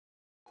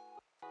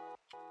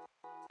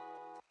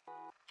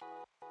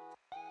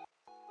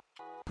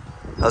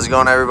How's it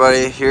going,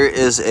 everybody? Here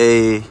is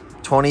a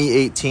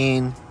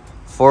 2018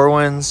 Four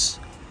Winds.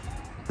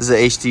 This is a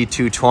HD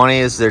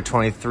 220. This is their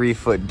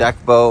 23-foot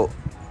deck boat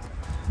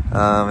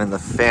in the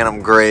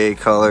Phantom Gray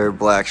color,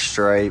 black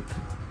stripe.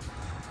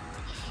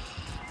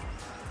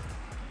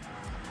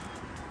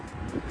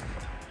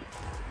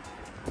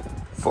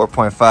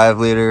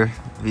 .5-liter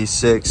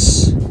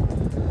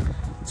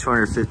V6,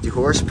 250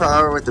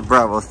 horsepower with the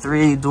Bravo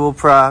 3 dual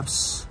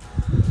props.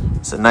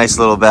 It's a nice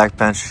little back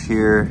bench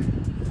here.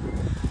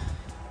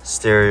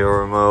 Stereo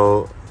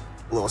remote,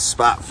 little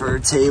spot for a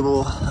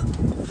table.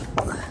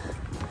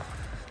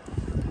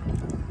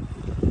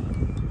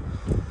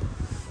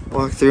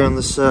 Walk through on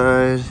the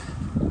side.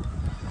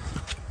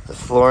 The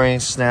flooring,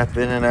 snap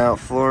in and out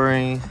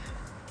flooring.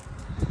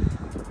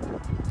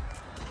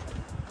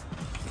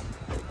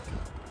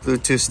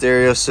 Bluetooth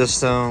stereo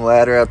system,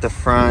 ladder at the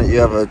front. You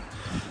have a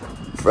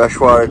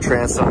freshwater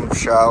transom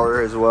shower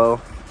as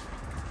well.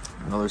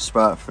 Another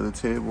spot for the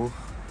table.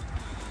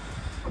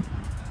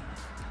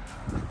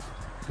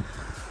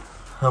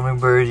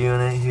 Hummingbird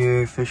unit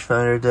here, fish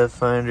finder, depth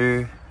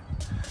finder,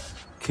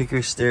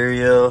 kicker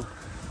stereo.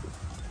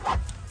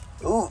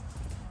 Ooh,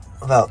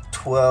 about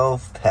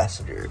 12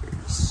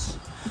 passengers.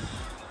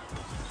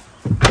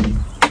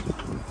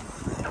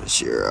 There's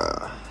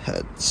your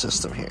head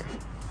system here.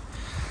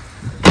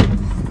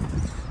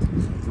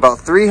 About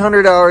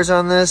 300 hours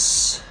on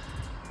this.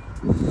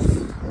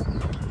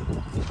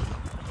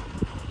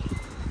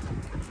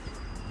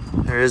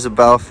 There is a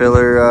bow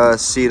filler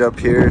seat up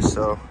here,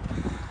 so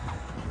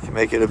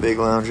make it a big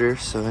lounger.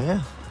 So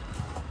yeah,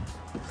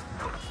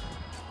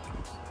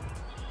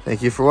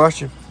 thank you for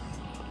watching.